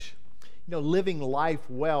living life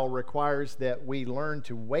well requires that we learn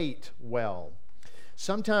to wait well.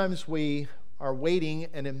 Sometimes we are waiting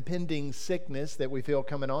an impending sickness that we feel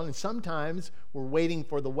coming on, and sometimes we're waiting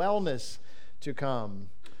for the wellness to come.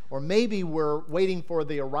 Or maybe we're waiting for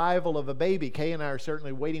the arrival of a baby. Kay and I are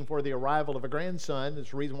certainly waiting for the arrival of a grandson.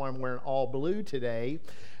 That's the reason why I'm wearing all blue today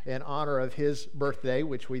in honor of his birthday,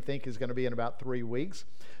 which we think is going to be in about 3 weeks.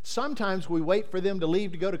 Sometimes we wait for them to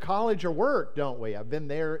leave to go to college or work, don't we? I've been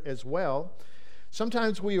there as well.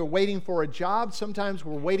 Sometimes we are waiting for a job. Sometimes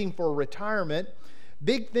we're waiting for a retirement.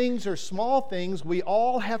 Big things or small things, we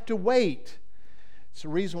all have to wait. It's the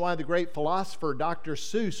reason why the great philosopher Dr.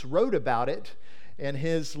 Seuss wrote about it in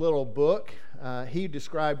his little book. He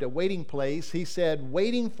described a waiting place. He said,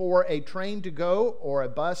 waiting for a train to go, or a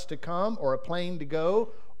bus to come, or a plane to go,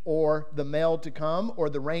 or the mail to come, or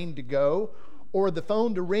the rain to go, or the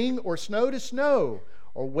phone to ring, or snow to snow,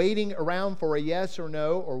 or waiting around for a yes or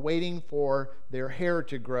no, or waiting for their hair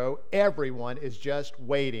to grow. Everyone is just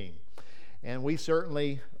waiting. And we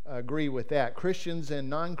certainly agree with that. Christians and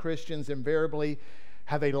non-Christians invariably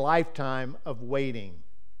have a lifetime of waiting.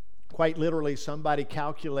 Quite literally, somebody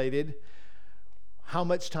calculated how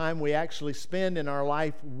much time we actually spend in our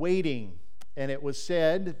life waiting. And it was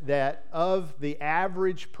said that of the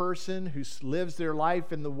average person who lives their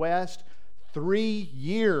life in the West, 3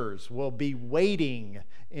 years will be waiting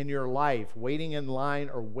in your life, waiting in line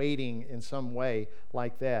or waiting in some way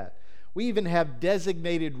like that. We even have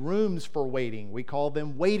designated rooms for waiting. We call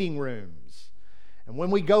them waiting rooms. And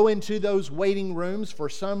when we go into those waiting rooms, for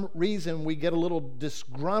some reason we get a little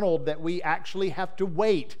disgruntled that we actually have to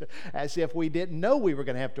wait, as if we didn't know we were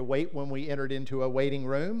going to have to wait when we entered into a waiting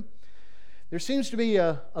room. There seems to be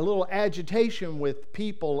a little agitation with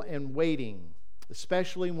people and waiting,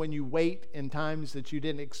 especially when you wait in times that you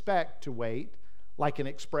didn't expect to wait, like an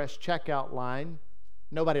express checkout line.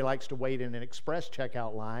 Nobody likes to wait in an express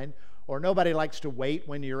checkout line, or nobody likes to wait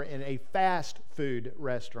when you're in a fast food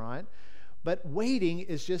restaurant. But waiting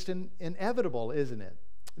is just inevitable, isn't it?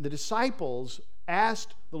 The disciples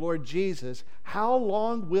asked the Lord Jesus, how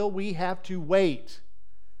long will we have to wait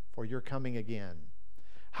for your coming again?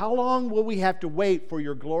 How long will we have to wait for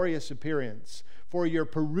your glorious appearance, for your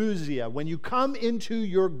parousia, when you come into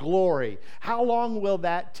your glory? How long will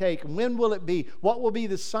that take? When will it be? What will be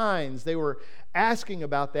the signs? They were asking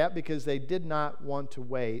about that because they did not want to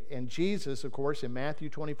wait. And Jesus, of course, in Matthew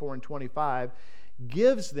 24 and 25,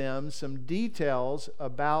 gives them some details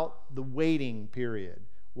about the waiting period.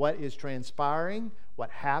 What is transpiring,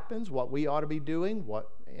 what happens, what we ought to be doing, what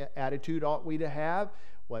attitude ought we to have,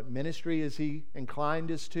 what ministry is he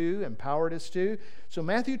inclined us to, empowered us to. So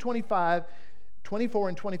Matthew 24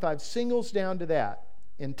 and 25 singles down to that,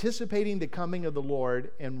 anticipating the coming of the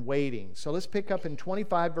Lord and waiting. So let's pick up in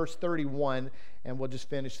 25 verse 31 and we'll just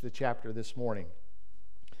finish the chapter this morning.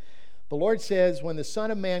 The Lord says, when the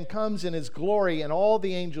Son of Man comes in his glory and all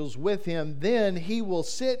the angels with him, then he will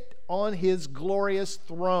sit on his glorious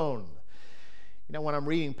throne. You know, when I'm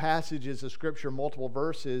reading passages of Scripture, multiple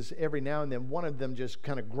verses, every now and then one of them just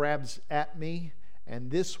kind of grabs at me,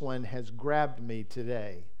 and this one has grabbed me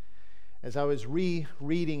today. As I was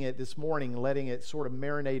rereading it this morning, letting it sort of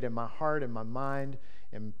marinate in my heart and my mind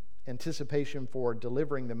in anticipation for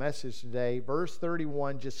delivering the message today, verse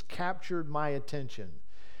 31 just captured my attention.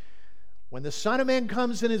 When the Son of Man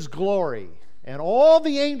comes in his glory, and all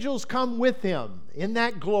the angels come with him in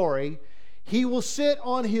that glory, he will sit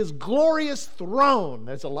on his glorious throne.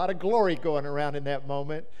 There's a lot of glory going around in that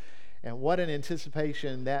moment. And what an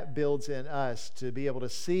anticipation that builds in us to be able to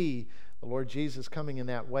see the Lord Jesus coming in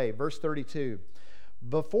that way. Verse 32,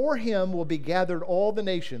 before him will be gathered all the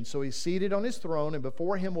nations. So he's seated on his throne, and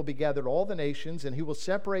before him will be gathered all the nations, and he will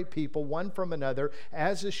separate people one from another,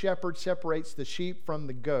 as the shepherd separates the sheep from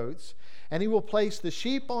the goats. And he will place the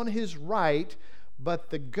sheep on his right, but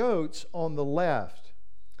the goats on the left.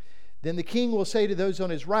 Then the king will say to those on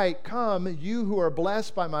his right, come, you who are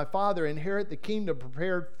blessed by my Father, inherit the kingdom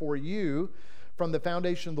prepared for you from the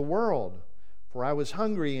foundation of the world. For I was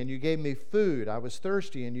hungry, and you gave me food. I was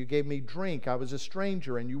thirsty, and you gave me drink. I was a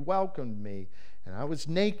stranger, and you welcomed me. And I was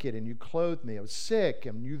naked, and you clothed me. I was sick,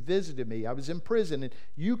 and you visited me. I was in prison, and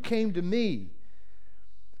you came to me.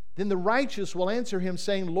 Then the righteous will answer him,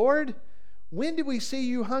 saying, Lord, when did we see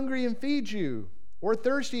you hungry and feed you, or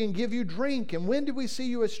thirsty and give you drink? And when did we see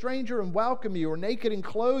you a stranger and welcome you, or naked and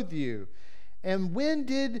clothe you? And when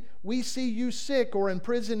did we see you sick or in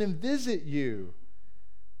prison and visit you?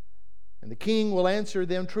 And the king will answer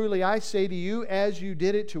them, truly I say to you, as you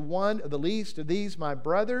did it to one of the least of these my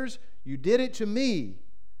brothers, you did it to me.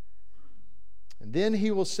 And then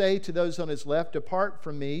he will say to those on his left, depart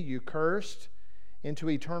from me, you cursed, into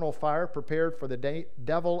eternal fire prepared for the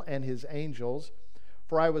devil and his angels.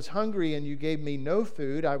 For I was hungry, and you gave me no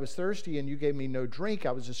food. I was thirsty, and you gave me no drink.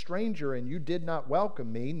 I was a stranger, and you did not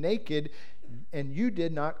welcome me. Naked, and you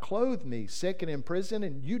did not clothe me. Sick and in prison,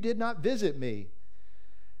 and you did not visit me.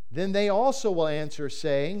 Then they also will answer,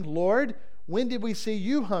 saying, Lord, when did we see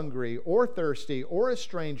you hungry, or thirsty, or a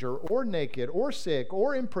stranger, or naked, or sick,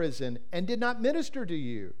 or in prison, and did not minister to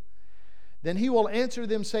you? Then he will answer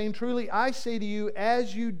them, saying, Truly I say to you,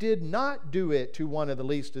 as you did not do it to one of the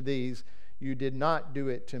least of these, you did not do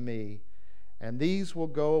it to me. And these will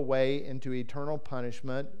go away into eternal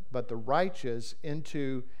punishment, but the righteous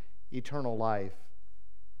into eternal life.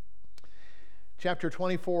 Chapter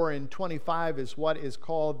 24 and 25 is what is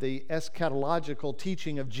called the eschatological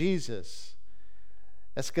teaching of Jesus.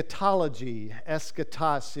 Eschatology,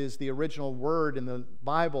 eschatos, is the original word in the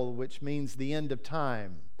Bible, which means the end of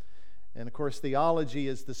time. And of course, theology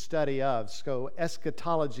is the study of. So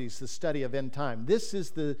eschatology is the study of end time. This is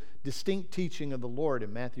the distinct teaching of the Lord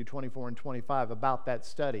in Matthew 24 and 25 about that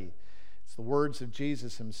study. It's the words of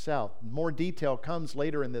Jesus himself. More detail comes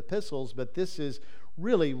later in the epistles, but this is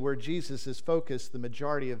really where Jesus is focused the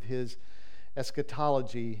majority of his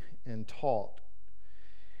eschatology and taught.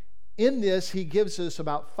 In this, he gives us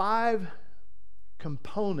about 5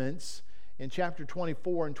 components in chapter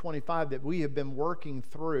 24 and 25 that we have been working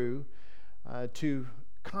through to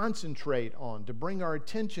concentrate on, to bring our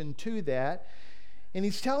attention to that. And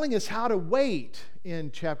he's telling us how to wait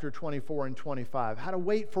in chapter 24 and 25, how to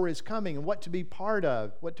wait for his coming and what to be part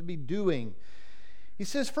of, what to be doing. He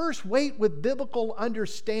says, first, wait with biblical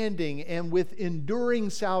understanding and with enduring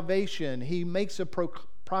salvation. He makes a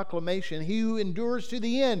proclamation. He who endures to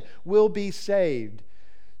the end will be saved.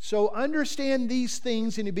 So understand these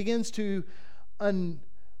things, and he begins to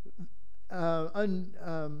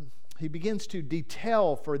he begins to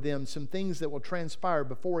detail for them some things that will transpire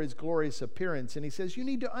before his glorious appearance. And he says, you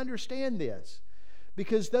need to understand this,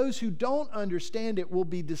 because those who don't understand it will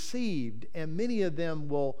be deceived, and many of them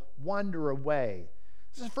will wander away.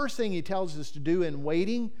 This is the first thing he tells us to do in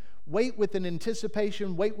waiting. Wait with an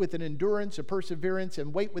anticipation, wait with an endurance, a perseverance,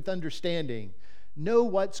 and wait with understanding. Know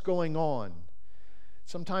what's going on.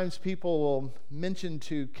 Sometimes people will mention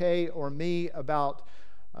to Kay or me about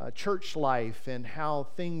church life and how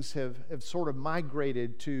things have sort of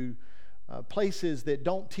migrated to places that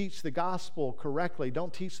don't teach the gospel correctly,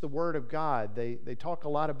 don't teach the Word of God. They talk a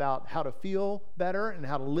lot about how to feel better and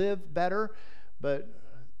how to live better, but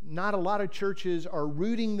not a lot of churches are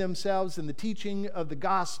rooting themselves in the teaching of the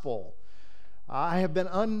gospel. I have been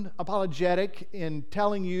unapologetic in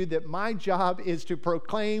telling you that my job is to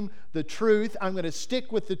proclaim the truth. I'm going to stick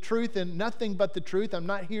with the truth and nothing but the truth. I'm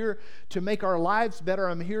not here to make our lives better.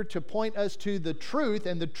 I'm here to point us to the truth,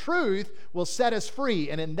 and the truth will set us free,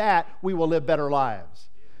 and in that we will live better lives,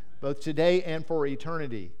 both today and for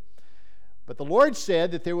eternity. But the Lord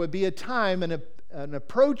said that there would be a time, an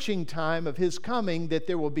approaching time of his coming, that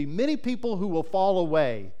there will be many people who will fall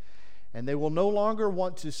away. And they will no longer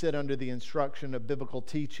want to sit under the instruction of biblical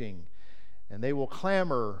teaching. And they will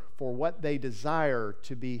clamor for what they desire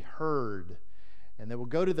to be heard. And they will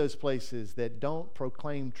go to those places that don't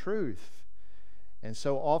proclaim truth. And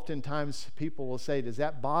so oftentimes people will say, does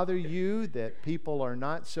that bother you that people are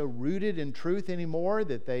not so rooted in truth anymore,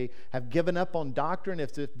 that they have given up on doctrine,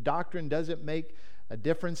 if the doctrine doesn't make a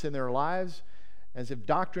difference in their lives? As if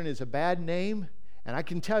doctrine is a bad name? And I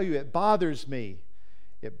can tell you, it bothers me.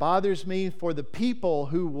 It bothers me for the people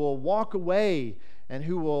who will walk away and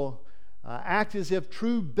who will act as if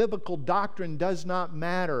true biblical doctrine does not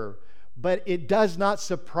matter. But it does not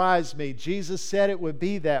surprise me. Jesus said it would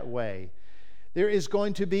be that way. There is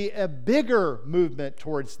going to be a bigger movement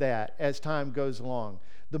towards that as time goes along.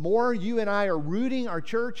 The more you and I are rooting our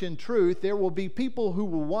church in truth, there will be people who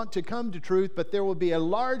will want to come to truth, but there will be a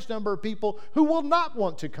large number of people who will not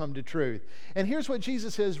want to come to truth. And here's what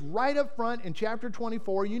Jesus says right up front in chapter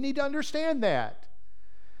 24. You need to understand that.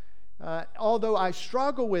 Although I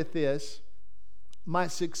struggle with this, my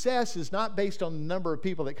success is not based on the number of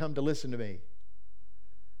people that come to listen to me.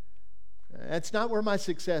 That's not where my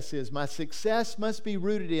success is. My success must be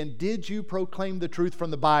rooted in, did you proclaim the truth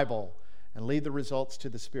from the Bible? And leave the results to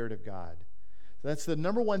the Spirit of God. So that's the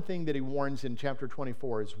number one thing that he warns in chapter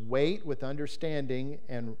 24 is wait with understanding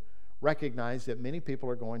and recognize that many people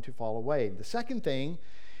are going to fall away. The second thing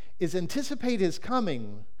is anticipate his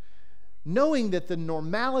coming, knowing that the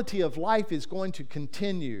normality of life is going to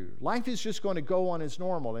continue. Life is just going to go on as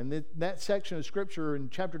normal. And in that section of Scripture in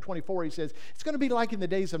chapter 24, he says, it's going to be like in the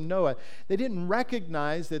days of Noah. They didn't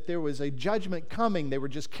recognize that there was a judgment coming. They were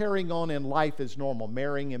just carrying on in life as normal,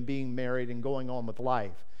 marrying and being married and going on with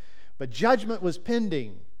life. But judgment was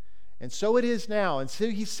pending. And so it is now. And so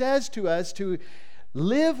he says to us to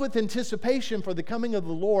live with anticipation for the coming of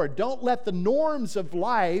the Lord. Don't let the norms of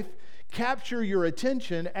life capture your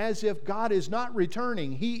attention as if God is not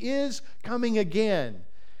returning. He is coming again.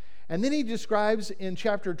 And then he describes in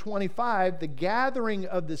chapter 25 the gathering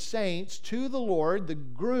of the saints to the Lord, the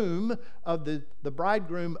groom of the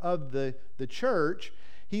bridegroom of the church.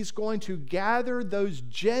 He's going to gather those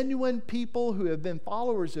genuine people who have been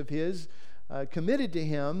followers of his, committed to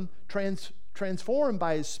him, transformed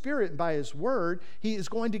by his Spirit and by his word. He is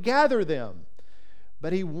going to gather them.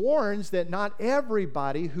 But he warns that not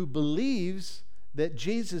everybody who believes that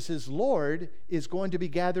Jesus is Lord is going to be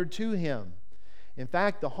gathered to him. In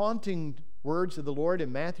fact, the haunting words of the Lord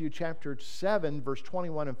in Matthew chapter 7, verse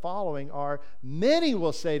 21 and following are, "Many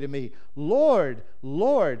will say to me, Lord,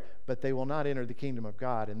 Lord, but they will not enter the kingdom of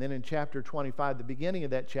God." And then in chapter 25, the beginning of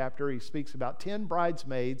that chapter, he speaks about 10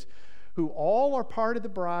 bridesmaids who all are part of the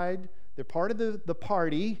bride. They're part of the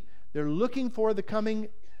party. They're looking for the coming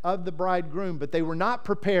of the bridegroom, but they were not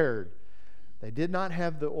prepared. They did not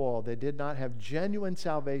have the oil. They did not have genuine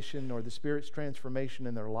salvation or the Spirit's transformation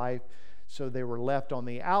in their life. So they were left on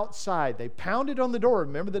the outside. They pounded on the door.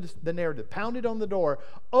 Remember the narrative. Pounded on the door.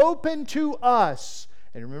 "Open to us."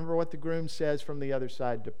 And remember what the groom says from the other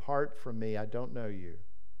side. "Depart from me. I don't know you."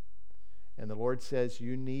 And the Lord says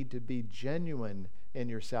you need to be genuine in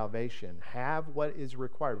your salvation. Have what is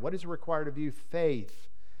required. What is required of you? Faith.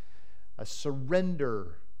 A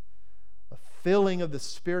surrender. A filling of the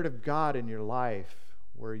Spirit of God in your life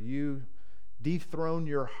where you dethrone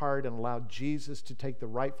your heart and allow Jesus to take the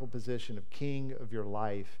rightful position of king of your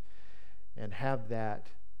life and have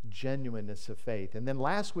that genuineness of faith. And then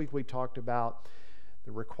last week we talked about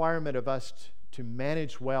the requirement of us to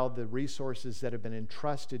manage well the resources that have been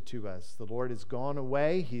entrusted to us. The Lord has gone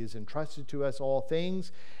away. He has entrusted to us all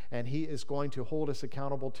things, and He is going to hold us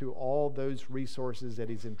accountable to all those resources that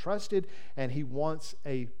He's entrusted, and He wants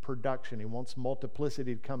a production. He wants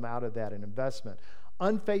multiplicity to come out of that, an investment.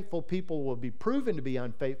 Unfaithful people will be proven to be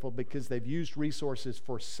unfaithful because they've used resources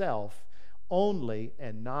for self only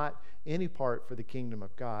and not any part for the kingdom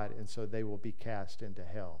of God, and so they will be cast into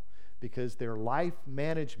hell because their life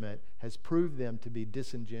management has proved them to be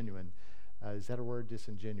disingenuous. Is that a word?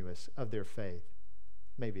 Disingenuous of their faith.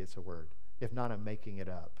 Maybe it's a word. If not, I'm making it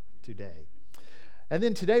up today. And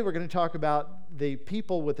then today we're going to talk about the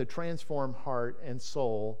people with a transformed heart and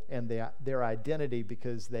soul and their identity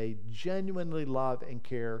because they genuinely love and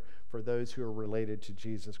care for those who are related to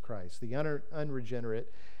Jesus Christ. The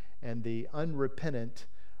unregenerate and the unrepentant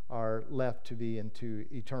are left to be into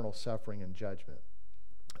eternal suffering and judgment.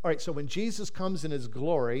 All right, so when Jesus comes in His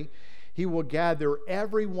glory, He will gather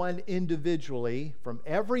everyone individually from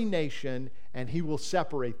every nation and He will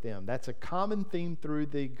separate them. That's a common theme through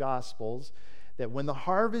the Gospels. That when the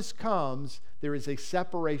harvest comes, there is a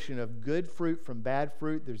separation of good fruit from bad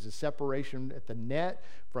fruit. There's a separation at the net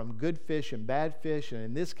from good fish and bad fish. And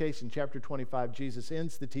in this case, in chapter 25, Jesus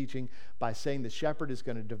ends the teaching by saying the shepherd is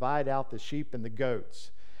going to divide out the sheep and the goats.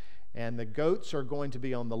 And the goats are going to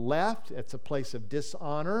be on the left. It's a place of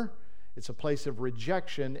dishonor. It's a place of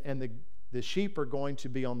rejection. And the sheep are going to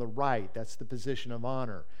be on the right. That's the position of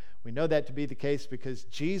honor. We know that to be the case because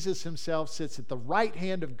Jesus Himself sits at the right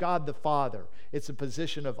hand of God the Father. It's a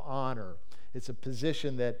position of honor. It's a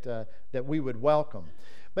position that we would welcome.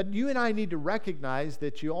 But you and I need to recognize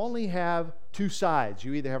that you only have two sides.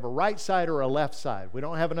 You either have a right side or a left side. We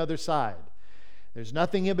don't have another side. There's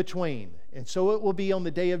nothing in between. And so it will be on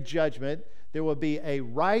the day of judgment. There will be a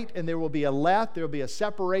right and there will be a left. There will be a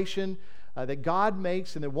separation that God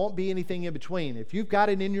makes, and there won't be anything in between. If you've got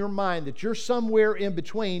it in your mind that you're somewhere in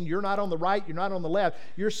between, you're not on the right, you're not on the left,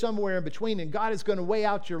 you're somewhere in between, and God is going to weigh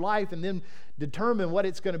out your life and then determine what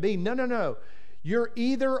it's going to be. No. You're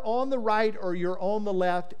either on the right or you're on the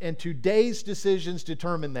left, and today's decisions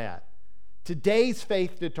determine that. Today's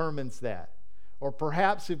faith determines that. Or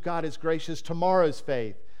perhaps, if God is gracious, tomorrow's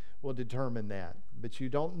faith will determine that. But you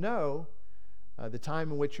don't know the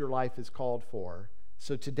time in which your life is called for.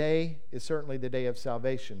 So today is certainly the day of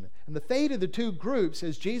salvation. And the fate of the two groups,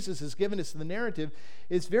 as Jesus has given us in the narrative,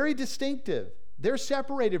 is very distinctive. They're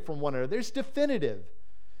separated from one another. There's definitive.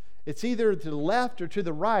 It's either to the left or to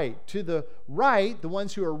the right. To the right, the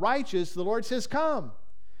ones who are righteous, the Lord says, "Come."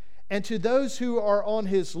 And to those who are on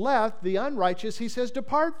His left, the unrighteous, He says,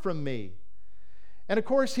 "Depart from me." And of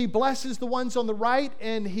course, He blesses the ones on the right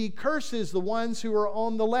and He curses the ones who are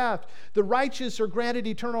on the left. The righteous are granted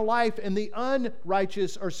eternal life and the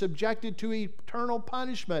unrighteous are subjected to eternal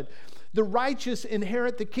punishment. The righteous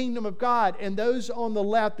inherit the kingdom of God, and those on the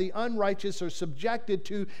left, the unrighteous, are subjected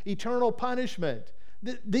to eternal punishment.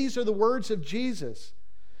 These are the words of Jesus.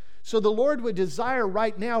 So the Lord would desire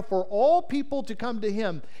right now for all people to come to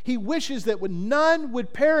Him. He wishes that none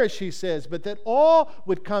would perish, He says, but that all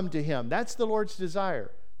would come to Him. That's the Lord's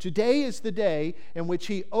desire. Today is the day in which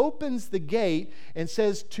He opens the gate and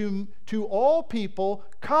says to all people,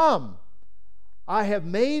 come. I have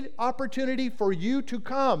made opportunity for you to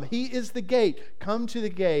come. He is the gate. Come to the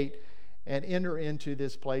gate and enter into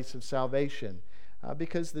this place of salvation.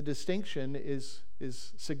 Because the distinction is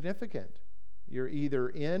significant. You're either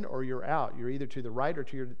in or you're out. You're either to the right or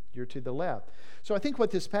you're to the left. So I think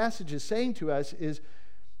what this passage is saying to us is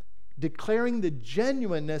declaring the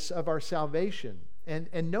genuineness of our salvation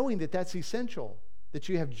and knowing that that's essential, that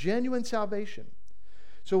you have genuine salvation.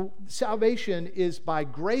 So salvation is by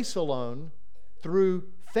grace alone, through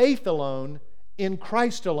faith alone, in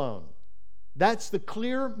Christ alone. That's the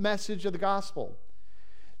clear message of the gospel.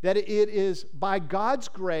 That it is by God's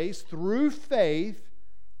grace, through faith,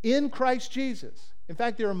 in Christ Jesus. In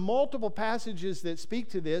fact, there are multiple passages that speak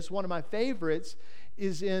to this. One of my favorites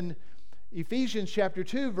is in Ephesians chapter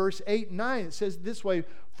 2, verse 8 and 9. It says this way,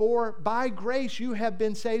 for by grace you have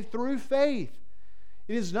been saved through faith.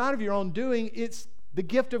 It is not of your own doing, it's the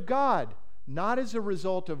gift of God, not as a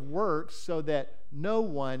result of works, so that no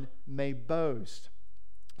one may boast.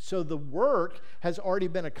 So the work has already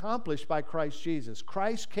been accomplished by Christ Jesus.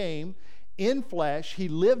 Christ came in flesh, He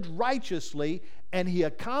lived righteously, and He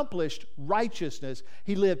accomplished righteousness.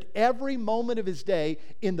 He lived every moment of His day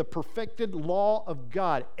in the perfected law of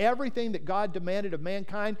God. Everything that God demanded of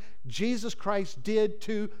mankind, Jesus Christ did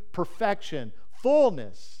to perfection,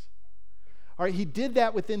 fullness. All right, He did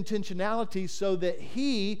that with intentionality so that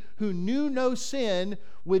He who knew no sin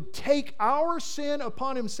would take our sin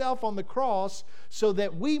upon Himself on the cross so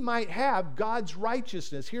that we might have God's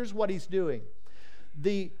righteousness. Here's what He's doing.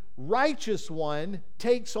 The righteous one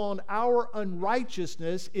takes on our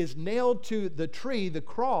unrighteousness, is nailed to the tree, the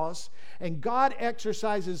cross, and God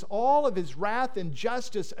exercises all of His wrath and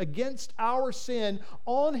justice against our sin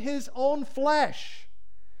on His own flesh.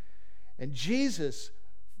 And Jesus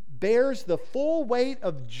bears the full weight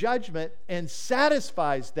of judgment and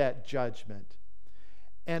satisfies that judgment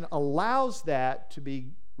and allows that to be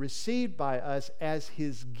received by us as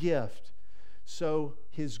His gift. So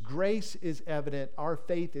His grace is evident. Our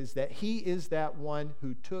faith is that He is that one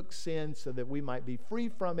who took sin so that we might be free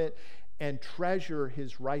from it and treasure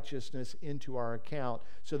His righteousness into our account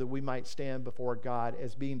so that we might stand before God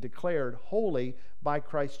as being declared holy by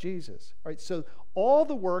Christ Jesus. All right, so all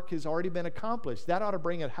the work has already been accomplished. That ought to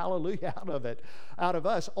bring a hallelujah out of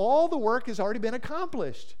us. All the work has already been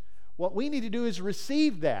accomplished. What we need to do is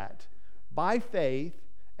receive that by faith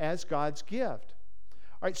as God's gift.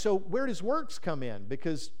 All right, so where does works come in?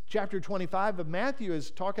 Because chapter 25 of Matthew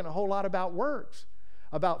is talking a whole lot about works,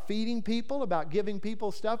 about feeding people, about giving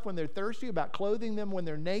people stuff when they're thirsty, about clothing them when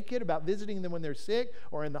they're naked, about visiting them when they're sick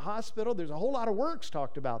or in the hospital. There's a whole lot of works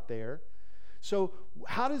talked about there. So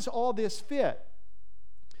how does all this fit?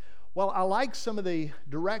 Well, I like some of the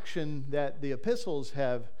direction that the epistles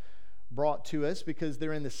have brought to us because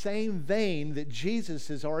they're in the same vein that Jesus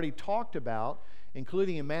has already talked about,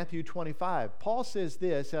 including in Matthew 25. Paul says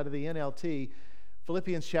this out of the NLT,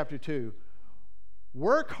 Philippians chapter 2.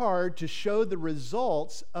 Work hard to show the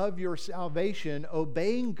results of your salvation,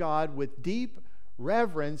 obeying God with deep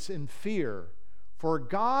reverence and fear. For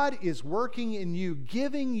God is working in you,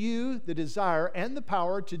 giving you the desire and the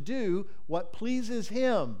power to do what pleases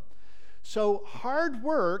Him. So hard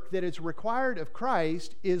work that is required of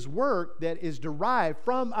Christ is work that is derived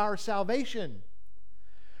from our salvation.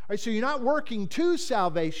 All right, so you're not working to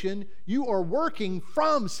salvation, you are working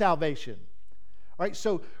from salvation. All right,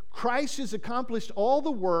 so Christ has accomplished all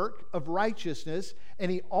the work of righteousness,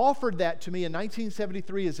 and He offered that to me in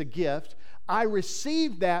 1973 as a gift. I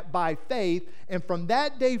received that by faith, and from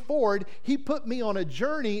that day forward, He put me on a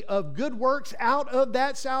journey of good works out of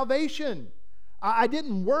that salvation. I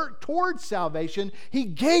didn't work towards salvation. He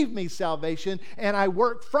gave me salvation, and I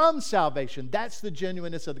work from salvation. That's the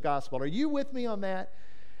genuineness of the gospel. Are you with me on that?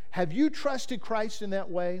 Have you trusted Christ in that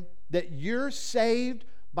way? That you're saved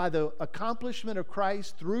by the accomplishment of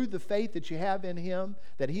Christ through the faith that you have in Him,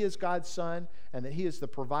 that He is God's Son, and that He is the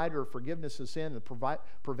provider of forgiveness of sin, and the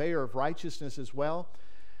purveyor of righteousness as well?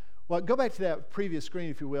 Well, go back to that previous screen,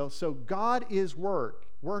 if you will. So God is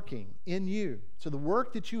working in you. So the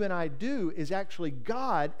work that you and I do is actually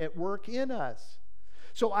God at work in us.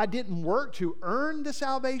 So I didn't work to earn the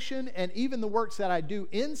salvation, and even the works that I do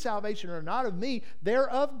in salvation are not of me, they're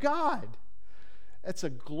of God. That's a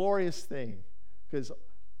glorious thing, because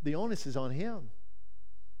the onus is on Him.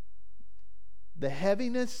 The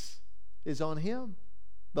heaviness is on Him.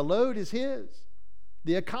 The load is His.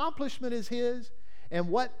 The accomplishment is His, and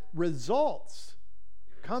what results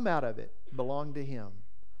come out of it belong to Him.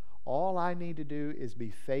 All I need to do is be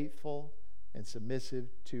faithful and submissive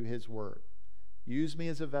to His work. Use me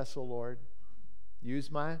as a vessel, Lord.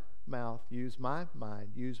 Use my mouth, use my mind,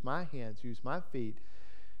 use my hands, use my feet,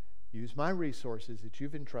 use my resources that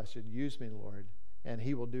you've entrusted. Use me, Lord, and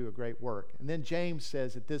He will do a great work. And then James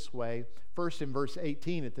says it this way, first in verse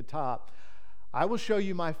 18 at the top, I will show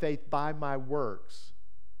you my faith by my works.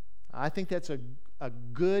 I think that's a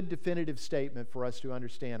good definitive statement for us to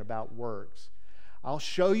understand about works. I'll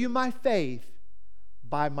show you my faith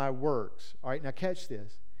by my works. All right, now catch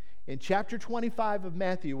this. In chapter 25 of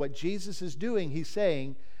Matthew, what Jesus is doing, He's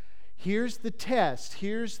saying, here's the test,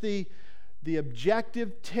 here's the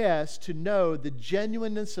objective test to know the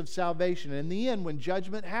genuineness of salvation. And in the end, when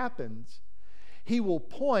judgment happens, He will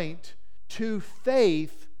point to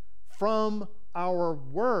faith from our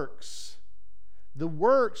works. The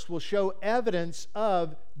works will show evidence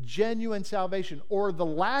of genuine salvation, or the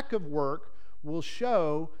lack of work will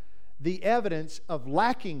show the evidence of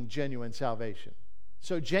lacking genuine salvation.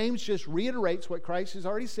 So James just reiterates what Christ has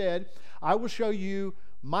already said. I will show you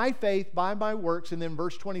my faith by my works. And then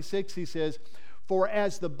verse 26 he says, for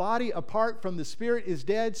as the body apart from the Spirit is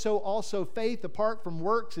dead, so also faith apart from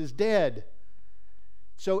works is dead.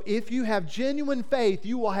 So if you have genuine faith,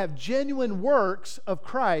 you will have genuine works of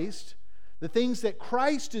Christ. The things that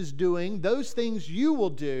Christ is doing, those things you will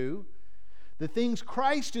do. The things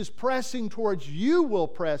Christ is pressing towards, you will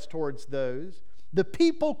press towards those. The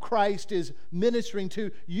people Christ is ministering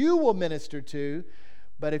to, you will minister to.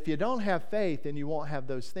 But if you don't have faith, then you won't have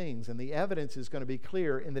those things. And the evidence is going to be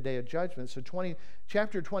clear in the day of judgment. So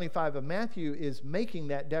chapter 25 of Matthew is making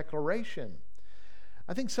that declaration.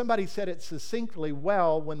 I think somebody said it succinctly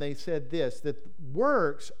well when they said this, that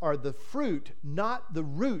works are the fruit, not the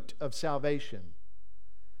root of salvation.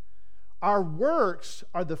 Our works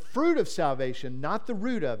are the fruit of salvation, not the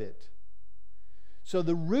root of it. So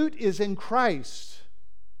the root is in Christ.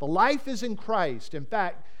 The life is in Christ. In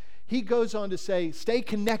fact, he goes on to say, stay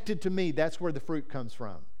connected to me. That's where the fruit comes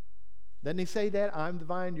from. Doesn't he say that? I'm the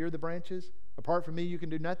vine, you're the branches. Apart from me, you can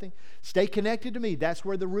do nothing. Stay connected to me. That's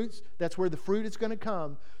where the roots, that's where the fruit is going to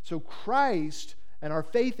come. So Christ and our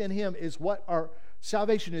faith in Him is what our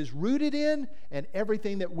salvation is rooted in, and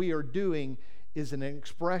everything that we are doing is an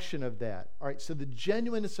expression of that. All right, so the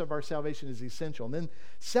genuineness of our salvation is essential. And then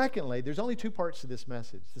secondly, there's only two parts to this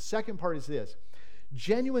message. The second part is this.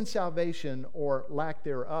 Genuine salvation or lack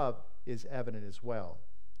thereof is evident as well.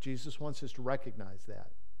 Jesus wants us to recognize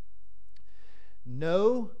that.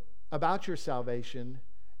 Know about your salvation,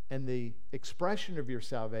 and the expression of your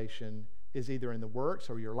salvation is either in the works,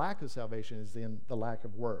 or your lack of salvation is in the lack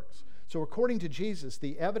of works. So according to Jesus,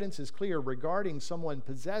 the evidence is clear regarding someone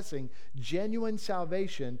possessing genuine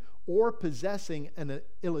salvation or possessing an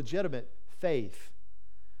illegitimate faith.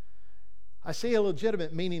 I say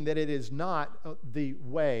illegitimate, meaning that it is not the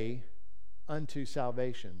way unto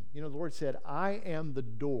salvation. You know, the Lord said, I am the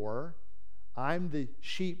door, I'm the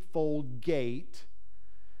sheepfold gate.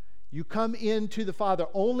 You come into the Father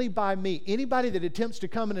only by me. Anybody that attempts to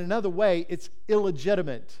come in another way, it's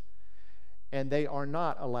illegitimate, and they are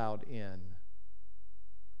not allowed in.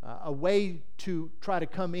 A way to try to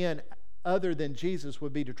come in other than Jesus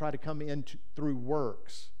would be to try to come in through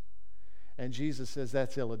works. And Jesus says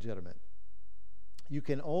that's illegitimate. You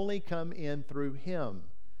can only come in through Him.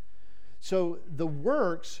 So the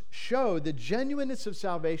works show the genuineness of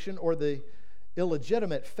salvation or the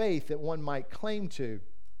illegitimate faith that one might claim to.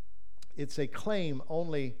 It's a claim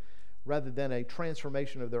only rather than a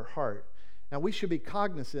transformation of their heart. Now, we should be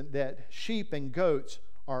cognizant that sheep and goats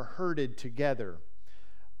are herded together.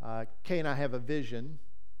 Kay and I have a vision.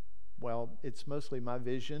 Well, it's mostly my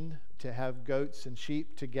vision to have goats and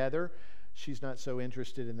sheep together. She's not so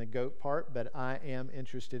interested in the goat part, but I am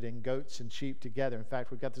interested in goats and sheep together. In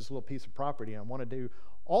fact, we've got this little piece of property. I want to do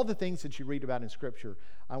all the things that you read about in Scripture.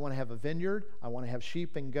 I want to have a vineyard. I want to have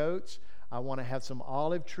sheep and goats. I want to have some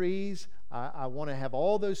olive trees. I want to have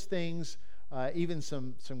all those things, even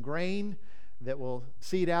some grain that will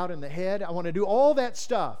seed out in the head. I want to do all that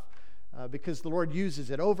stuff because the Lord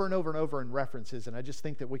uses it over and over and over in references, and I just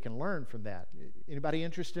think that we can learn from that. Anybody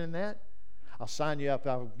interested in that? I'll sign you up.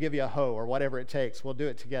 I'll give you a hoe or whatever it takes. We'll do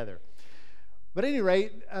it together. But at any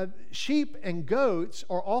rate, sheep and goats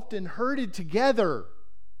are often herded together.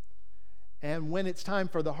 And when it's time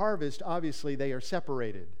for the harvest, obviously they are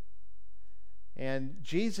separated. And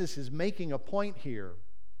Jesus is making a point here.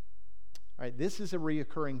 All right, this is a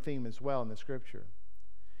reoccurring theme as well in the Scripture.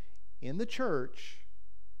 In the church,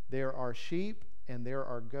 there are sheep and there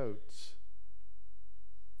are goats.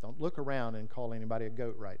 Don't look around and call anybody a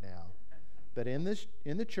goat right now. But in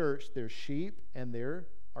the church, there's sheep and there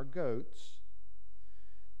are goats.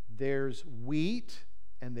 There's wheat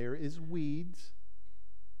and there is weeds.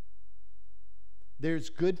 There's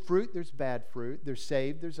good fruit, there's bad fruit. There's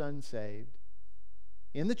saved, there's unsaved.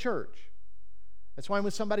 In the church. That's why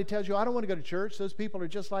when somebody tells you, I don't want to go to church, those people are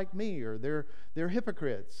just like me, or they're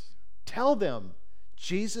hypocrites. Tell them,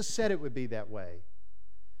 Jesus said it would be that way.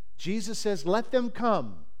 Jesus says, let them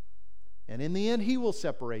come. And in the end, He will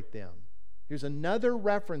separate them. Here's another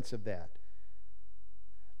reference of that.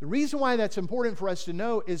 The reason why that's important for us to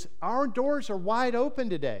know is our doors are wide open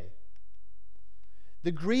today.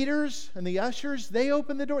 The greeters and the ushers, they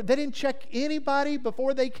opened the door. They didn't check anybody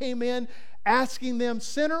before they came in, asking them,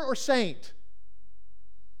 sinner or saint.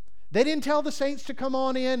 They didn't tell the saints to come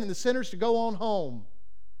on in and the sinners to go on home.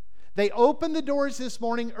 They opened the doors this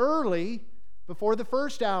morning early, before the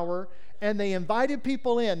first hour, and they invited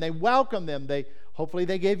people in. They welcomed them. Hopefully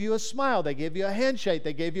they gave you a smile. They gave you a handshake.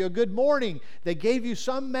 They gave you a good morning. They gave you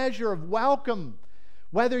some measure of welcome,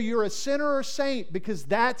 whether you're a sinner or saint, because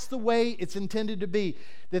that's the way it's intended to be.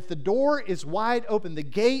 That the door is wide open. The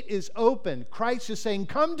gate is open. Christ is saying,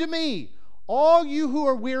 come to me, all you who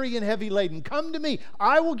are weary and heavy laden. Come to me.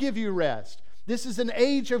 I will give you rest. This is an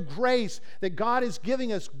age of grace that God is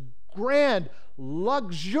giving us grand,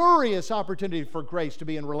 luxurious opportunity for grace to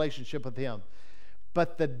be in relationship with Him.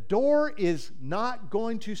 But the door is not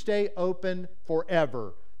going to stay open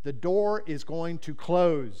forever. The door is going to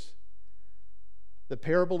close. The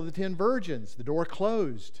parable of the 10 virgins, the door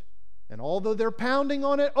closed. And although they're pounding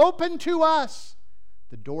on it, open to us,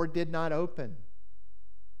 the door did not open.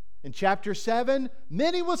 In chapter 7,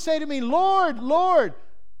 many will say to me, Lord, Lord.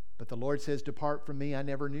 But the Lord says, depart from me, I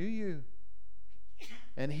never knew you.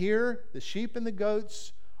 And here, the sheep and the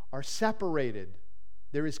goats are separated.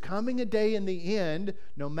 There is coming a day in the end,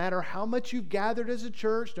 no matter how much you've gathered as a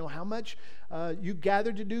church, no how much you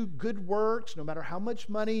gathered to do good works, no matter how much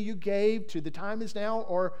money you gave to the time is now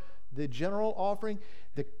or the general offering,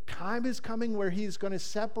 the time is coming where He's going to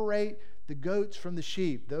separate the goats from the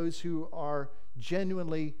sheep, those who are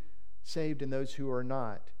genuinely saved and those who are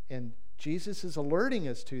not. And Jesus is alerting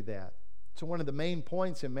us to that. So one of the main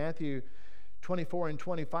points in Matthew 24 and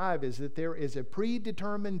 25 is that there is a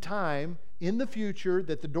predetermined time in the future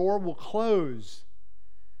that the door will close.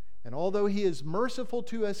 And although He is merciful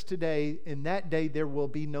to us today, in that day there will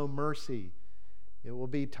be no mercy. It will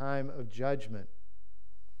be time of judgment.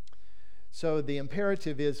 So the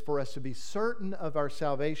imperative is for us to be certain of our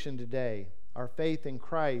salvation today. Our faith in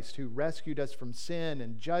Christ, who rescued us from sin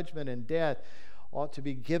and judgment and death, ought to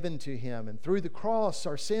be given to Him. And through the cross,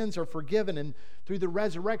 our sins are forgiven. And through the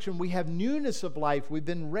resurrection, we have newness of life. We've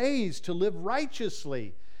been raised to live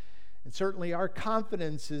righteously. And certainly our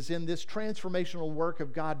confidence is in this transformational work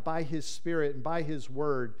of God by His Spirit and by His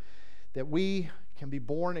Word, that we can be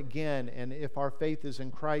born again. And if our faith is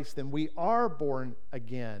in Christ, then we are born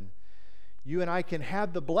again. You and I can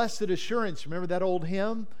have the blessed assurance. Remember that old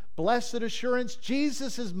hymn? Blessed assurance,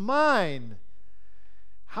 Jesus is mine.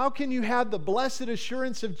 How can you have the blessed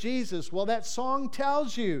assurance of Jesus? Well, that song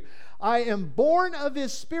tells you, I am born of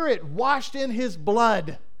His Spirit, washed in His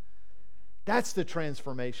blood. That's the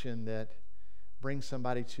transformation that brings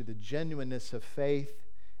somebody to the genuineness of faith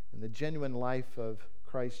and the genuine life of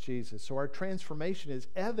Christ Jesus. So our transformation is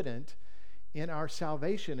evident in our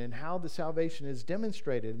salvation and how the salvation is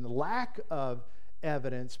demonstrated. And the lack of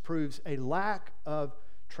evidence proves a lack of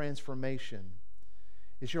transformation.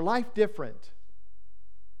 Is your life different?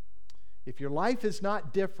 If your life is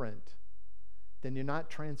not different, then you're not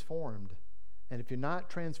transformed. And if you're not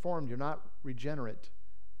transformed, you're not regenerate.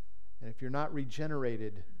 And if you're not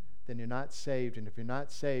regenerated, then you're not saved. And if you're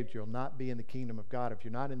not saved, you'll not be in the kingdom of God. If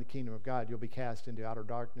you're not in the kingdom of God, you'll be cast into outer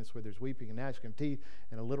darkness where there's weeping and gnashing of teeth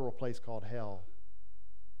and a literal place called hell.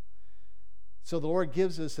 So the Lord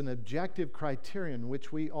gives us an objective criterion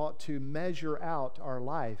which we ought to measure out our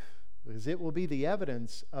life, because it will be the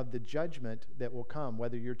evidence of the judgment that will come,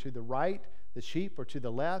 whether you're to the right, the sheep, or to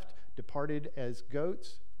the left, departed as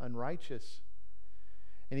goats, unrighteous.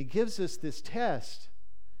 And He gives us this test.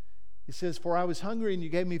 He says, for I was hungry and you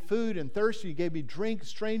gave me food, and thirsty you gave me drink,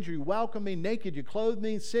 stranger you welcomed me, naked you clothed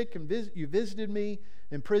me, sick and you visited me,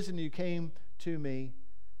 in prison you came to me.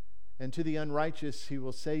 And to the unrighteous He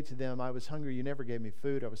will say to them, I was hungry, you never gave me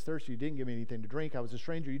food. I was thirsty, you didn't give me anything to drink. I was a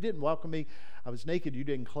stranger, you didn't welcome me. I was naked, you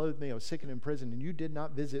didn't clothe me. I was sick and in prison, and you did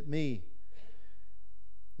not visit me.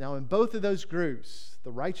 Now in both of those groups,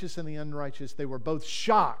 the righteous and the unrighteous, they were both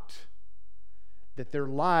shocked that their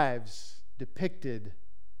lives depicted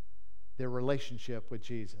their relationship with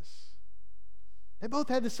Jesus. They both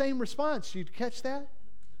had the same response. Did you catch that?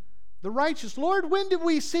 The righteous, Lord, when did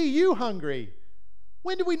we see you hungry?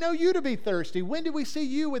 When did we know you to be thirsty? When did we see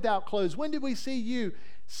you without clothes? When did we see you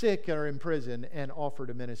sick or in prison and offer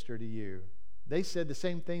to minister to you? They said the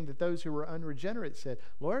same thing that those who were unregenerate said.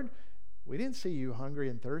 Lord, we didn't see you hungry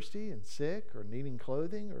and thirsty and sick or needing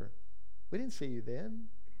clothing, or we didn't see you then.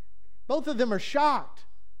 Both of them are shocked.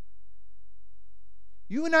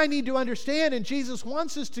 You and I need to understand, and Jesus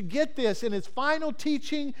wants us to get this in his final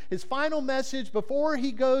teaching, his final message before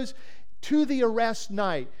he goes to the arrest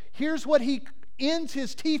night. Here's what he ends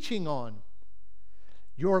his teaching on.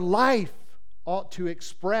 Your life ought to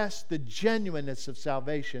express the genuineness of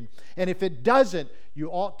salvation. And if it doesn't, you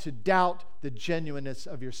ought to doubt the genuineness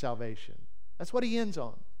of your salvation. That's what he ends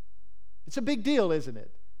on. It's a big deal, isn't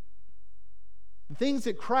it? The things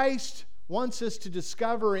that Christ wants us to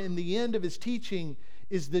discover in the end of his teaching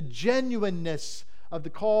is the genuineness of the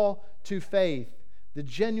call to faith, the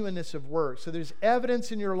genuineness of work. So there's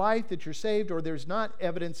evidence in your life that you're saved, or there's not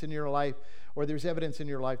evidence in your life, or there's evidence in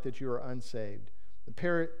your life that you are unsaved.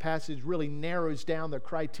 The passage really narrows down the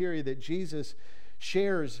criteria that Jesus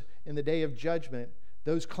shares in the day of judgment,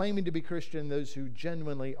 those claiming to be Christian, those who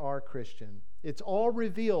genuinely are Christian. It's all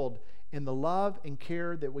revealed in the love and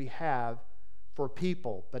care that we have for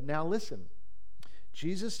people. But now listen,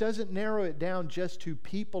 Jesus doesn't narrow it down just to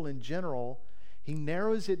people in general. He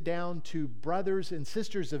narrows it down to brothers and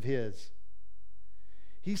sisters of his.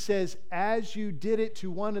 He says, as you did it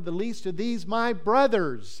to one of the least of these, my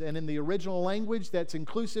brothers. And in the original language, that's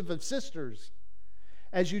inclusive of sisters.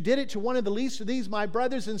 As you did it to one of the least of these, my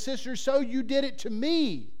brothers and sisters, so you did it to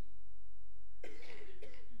me.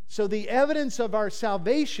 So the evidence of our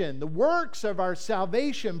salvation, the works of our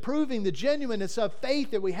salvation, proving the genuineness of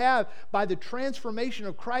faith that we have by the transformation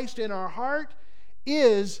of Christ in our heart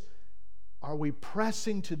is, are we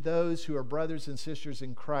pressing to those who are brothers and sisters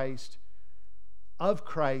in Christ, of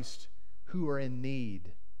Christ, who are in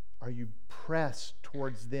need? Are you pressed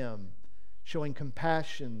towards them, showing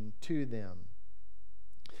compassion to them?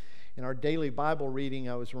 In our daily Bible reading,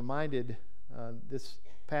 I was reminded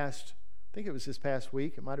I think it was this past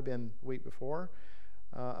week, it might have been the week before,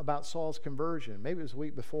 about Saul's conversion. Maybe it was the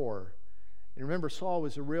week before. And remember, Saul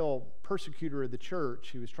was a real persecutor of the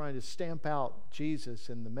church. He was trying to stamp out Jesus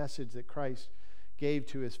and the message that Christ gave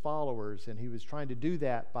to his followers. And he was trying to do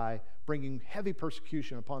that by bringing heavy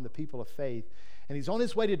persecution upon the people of faith. And he's on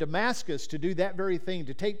his way to Damascus to do that very thing,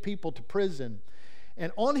 to take people to prison.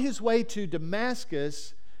 And on his way to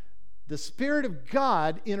Damascus, the Spirit of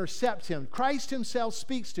God intercepts him. Christ himself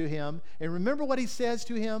speaks to him. And remember what he says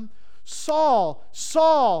to him? Saul,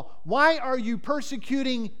 Saul, why are you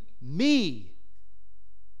persecuting me?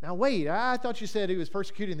 Now wait, I thought you said he was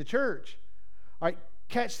persecuting the church. All right,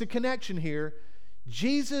 catch the connection here.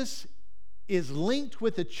 Jesus is linked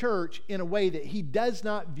with the church in a way that he does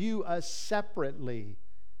not view us separately.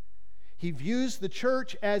 He views the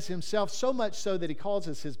church as himself, so much so that he calls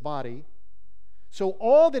us his body. So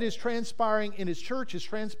all that is transpiring in his church is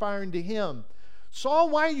transpiring to him. Saul,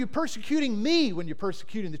 why are you persecuting me when you're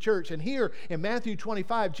persecuting the church? And here in Matthew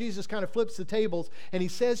 25, Jesus kind of flips the tables and he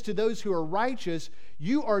says to those who are righteous,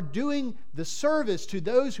 you are doing the service to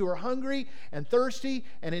those who are hungry and thirsty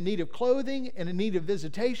and in need of clothing and in need of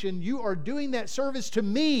visitation. You are doing that service to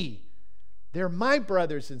me. They're my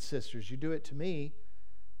brothers and sisters. You do it to me.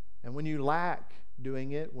 And when you lack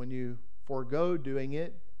doing it, when you forego doing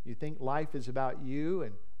it, you think life is about you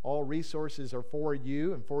and all resources are for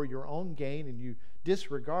you and for your own gain, and you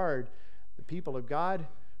disregard the people of God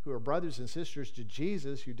who are brothers and sisters to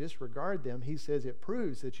Jesus, you disregard them. He says it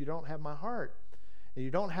proves that you don't have my heart. And you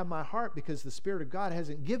don't have my heart because the Spirit of God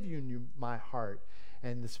hasn't given you my heart.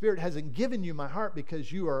 And the Spirit hasn't given you my heart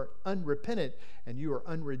because you are unrepentant and you are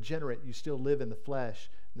unregenerate. You still live in the flesh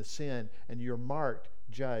and the sin, and you're marked,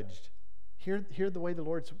 judged. Hear the way the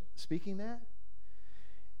Lord's speaking that?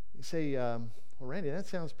 You say, well, Randy, that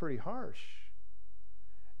sounds pretty harsh.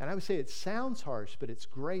 And I would say it sounds harsh, but it's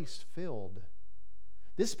grace-filled.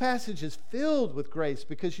 This passage is filled with grace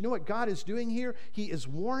because you know what God is doing here? He is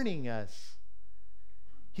warning us.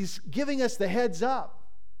 He's giving us the heads up.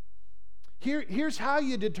 Here's how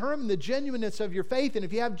you determine the genuineness of your faith, and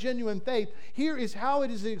if you have genuine faith, here is how it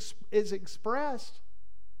is expressed.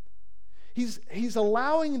 He's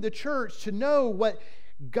allowing the church to know what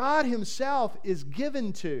God himself is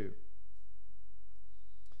given to.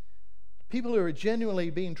 People who are genuinely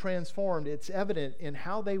being transformed, it's evident in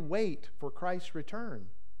how they wait for Christ's return.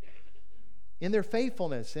 In their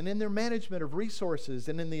faithfulness and in their management of resources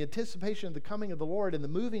and in the anticipation of the coming of the Lord and the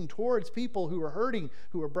moving towards people who are hurting,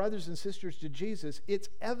 who are brothers and sisters to Jesus, it's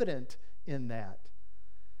evident in that.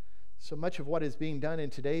 So much of what is being done in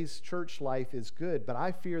today's church life is good, but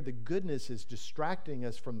I fear the goodness is distracting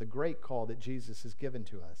us from the great call that Jesus has given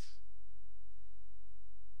to us.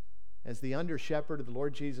 As the under-shepherd of the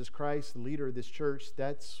Lord Jesus Christ, the leader of this church,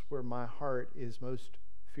 that's where my heart is most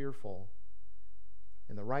fearful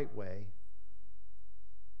in the right way.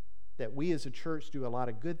 That we as a church do a lot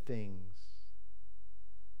of good things,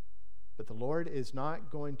 but the Lord is not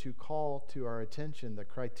going to call to our attention the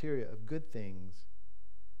criteria of good things.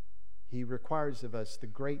 He requires of us the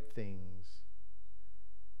great things.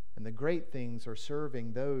 And the great things are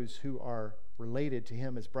serving those who are related to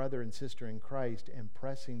Him as brother and sister in Christ and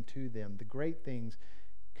pressing to them. The great things,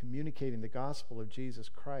 communicating the gospel of Jesus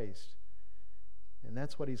Christ. And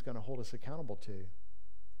that's what He's going to hold us accountable to.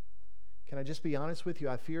 Can I just be honest with you?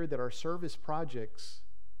 I fear that our service projects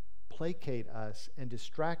placate us and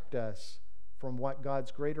distract us from what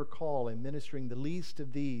God's greater call in ministering the least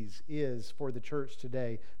of these is for the church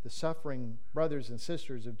today, the suffering brothers and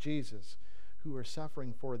sisters of Jesus who are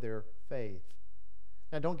suffering for their faith.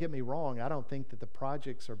 Now, don't get me wrong. I don't think that the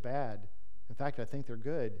projects are bad. In fact, I think they're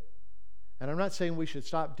good. And I'm not saying we should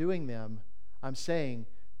stop doing them. I'm saying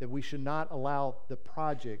that we should not allow the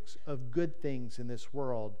projects of good things in this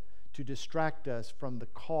world to distract us from the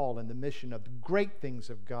call and the mission of the great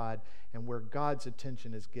things of God and where God's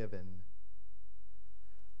attention is given.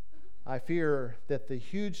 I fear that the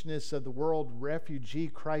hugeness of the world refugee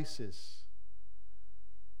crisis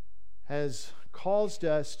has caused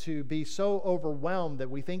us to be so overwhelmed that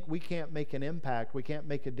we think we can't make an impact, we can't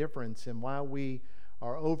make a difference. And while we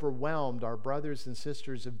are overwhelmed, our brothers and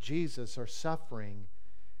sisters of Jesus are suffering,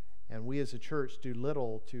 and we as a church do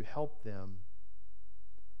little to help them.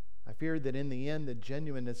 I fear that in the end, the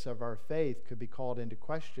genuineness of our faith could be called into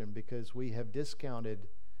question because we have discounted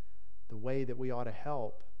the way that we ought to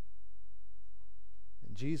help.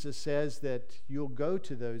 And Jesus says that you'll go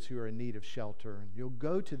to those who are in need of shelter, and you'll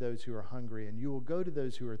go to those who are hungry, and you will go to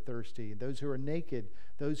those who are thirsty, and those who are naked,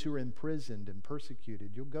 those who are imprisoned and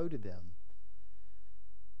persecuted. You'll go to them.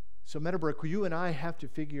 So Meadowbrook, you and I have to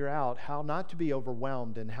figure out how not to be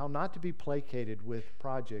overwhelmed and how not to be placated with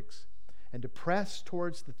projects, and to press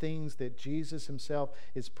towards the things that Jesus Himself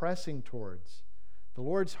is pressing towards. The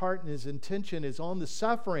Lord's heart and His intention is on the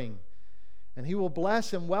suffering, and He will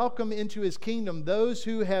bless and welcome into His kingdom those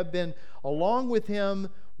who have been along with Him,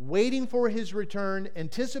 waiting for His return,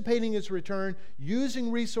 anticipating His return, using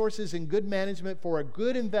resources and good management for a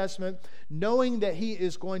good investment, knowing that He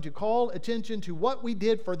is going to call attention to what we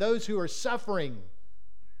did for those who are suffering.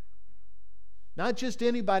 Not just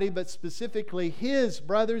anybody, but specifically His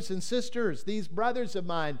brothers and sisters, these brothers of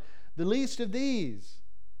mine, the least of these.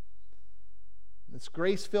 This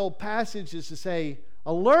grace-filled passage is to say,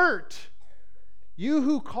 alert! You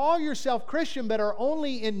who call yourself Christian but are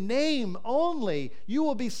only in name only, you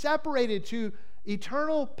will be separated to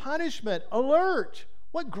eternal punishment. Alert!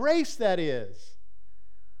 What grace that is.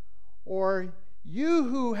 Or you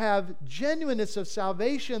who have genuineness of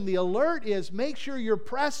salvation, the alert is make sure you're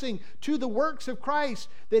pressing to the works of Christ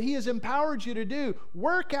that He has empowered you to do.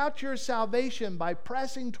 Work out your salvation by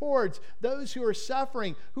pressing towards those who are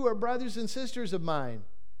suffering, who are brothers and sisters of mine.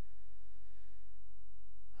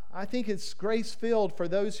 I think it's grace-filled for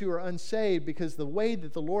those who are unsaved because the way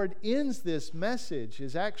that the Lord ends this message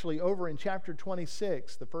is actually over in chapter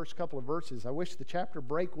 26, the first couple of verses. I wish the chapter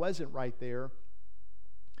break wasn't right there.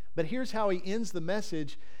 But here's how He ends the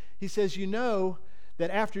message. He says, you know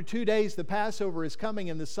that after 2 days the Passover is coming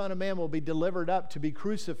and the Son of Man will be delivered up to be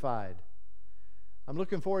crucified. I'm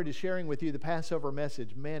looking forward to sharing with you the Passover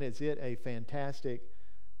message. Man, is it a fantastic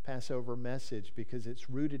Passover message because it's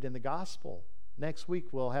rooted in the gospel. Next week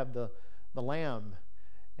we'll have the lamb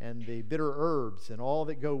and the bitter herbs and all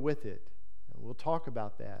that go with it. And we'll talk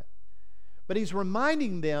about that. But He's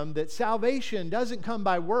reminding them that salvation doesn't come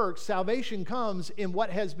by works. Salvation comes in what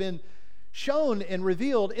has been shown and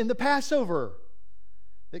revealed in the Passover.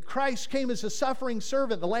 That Christ came as a suffering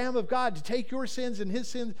servant, the Lamb of God, to take your sins and His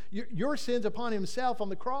sins, your sins upon Himself on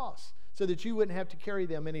the cross, so that you wouldn't have to carry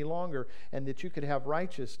them any longer and that you could have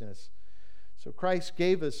righteousness. So Christ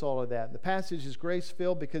gave us all of that. The passage is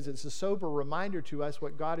grace-filled because it's a sober reminder to us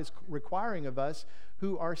what God is requiring of us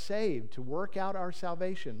who are saved, to work out our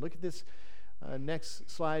salvation. Look at this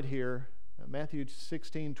next slide here, Matthew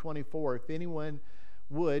 16:24. If anyone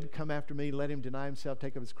would come after me, let him deny himself,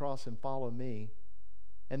 take up his cross, and follow me.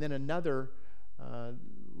 And then another,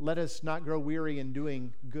 let us not grow weary in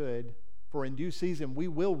doing good, for in due season we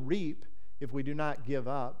will reap if we do not give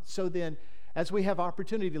up. So then, as we have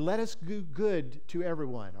opportunity, let us do good to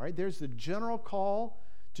everyone. All right, there's the general call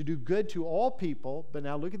to do good to all people, but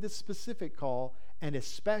now look at the specific call, and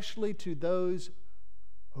especially to those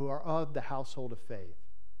who are of the household of faith.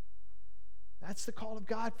 That's the call of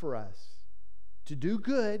God for us, to do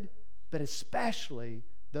good, but especially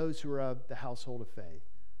those who are of the household of faith.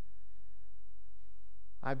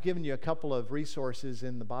 I've given you a couple of resources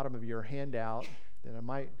in the bottom of your handout that I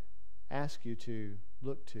might ask you to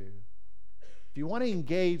look to. If you want to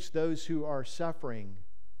engage those who are suffering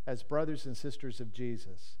as brothers and sisters of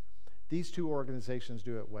Jesus, these two organizations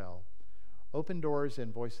do it well. Open Doors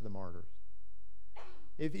and Voice of the Martyrs.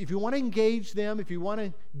 If you want to engage them, if you want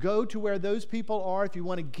to go to where those people are, if you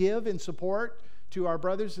want to give and support to our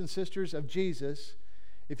brothers and sisters of Jesus,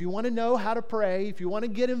 if you want to know how to pray, if you want to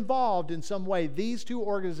get involved in some way, these two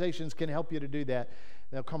organizations can help you to do that.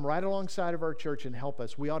 They'll come right alongside of our church and help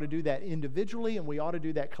us. We ought to do that individually, and we ought to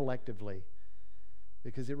do that collectively,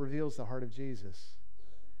 because it reveals the heart of Jesus.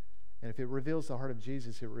 And if it reveals the heart of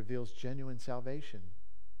Jesus, it reveals genuine salvation.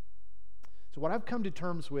 So what I've come to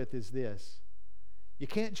terms with is this. You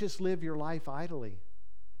can't just live your life idly.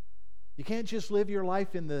 You can't just live your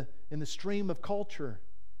life in the stream of culture.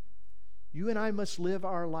 You and I must live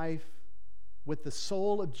our life with the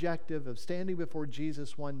sole objective of standing before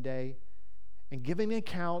Jesus one day and giving an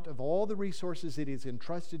account of all the resources that He's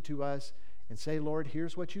entrusted to us and say, Lord,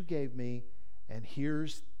 here's what you gave me, and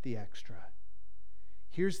here's the extra.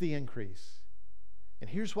 Here's the increase. And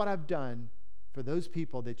here's what I've done for those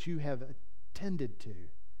people that you have attended to.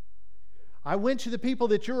 I went to the people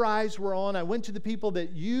that your eyes were on. I went to the people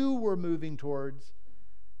that you were moving towards.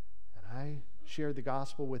 And I shared the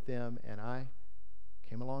gospel with them, and I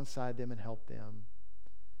came alongside them and helped them.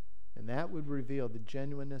 And that would reveal the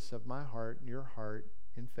genuineness of my heart and your heart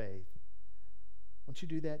in faith. Won't you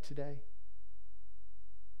do that today?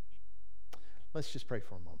 Let's just pray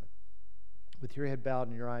for a moment. With your head bowed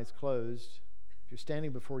and your eyes closed, if you're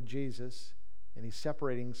standing before Jesus and He's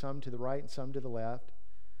separating some to the right and some to the left,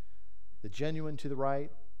 the genuine to the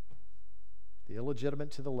right, the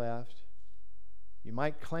illegitimate to the left, you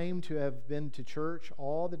might claim to have been to church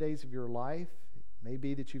all the days of your life. It may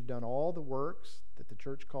be that you've done all the works that the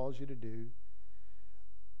church calls you to do.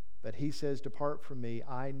 But He says, depart from me,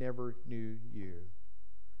 I never knew you.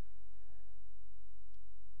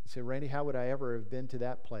 You say, Randy, how would I ever have been to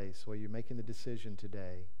that place? Well, you're making the decision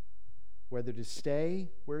today, whether to stay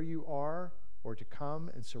where you are or to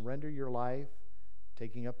come and surrender your life,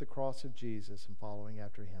 taking up the cross of Jesus and following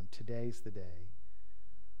after Him. Today's the day.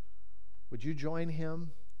 Would you join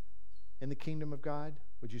Him in the kingdom of God?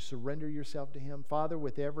 Would you surrender yourself to Him? Father,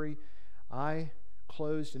 with every eye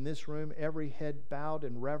closed in this room, every head bowed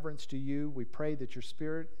in reverence to You, we pray that Your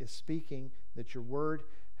Spirit is speaking, that Your Word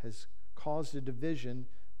has caused a division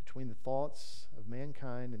between the thoughts of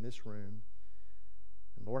mankind in this room.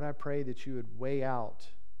 And Lord, I pray that You would weigh out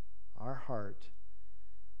our heart,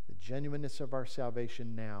 the genuineness of our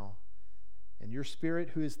salvation now, and Your Spirit,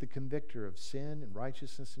 who is the convictor of sin and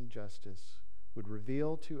righteousness and justice, would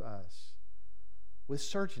reveal to us with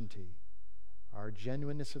certainty our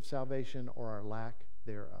genuineness of salvation or our lack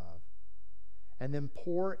thereof. And then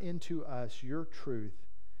pour into us Your truth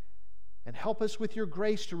and help us with Your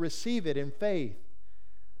grace to receive it in faith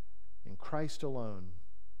in Christ alone,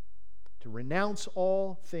 to renounce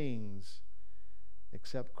all things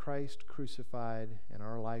except Christ crucified and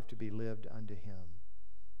our life to be lived unto Him.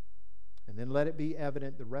 And then let it be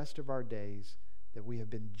evident the rest of our days that we have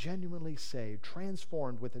been genuinely saved,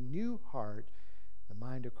 transformed with a new heart, the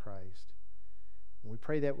mind of Christ. And we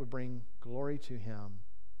pray that would bring glory to Him,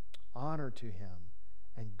 honor to Him,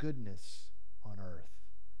 and goodness on earth.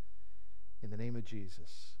 In the name of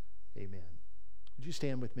Jesus, amen. Would you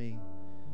stand with me?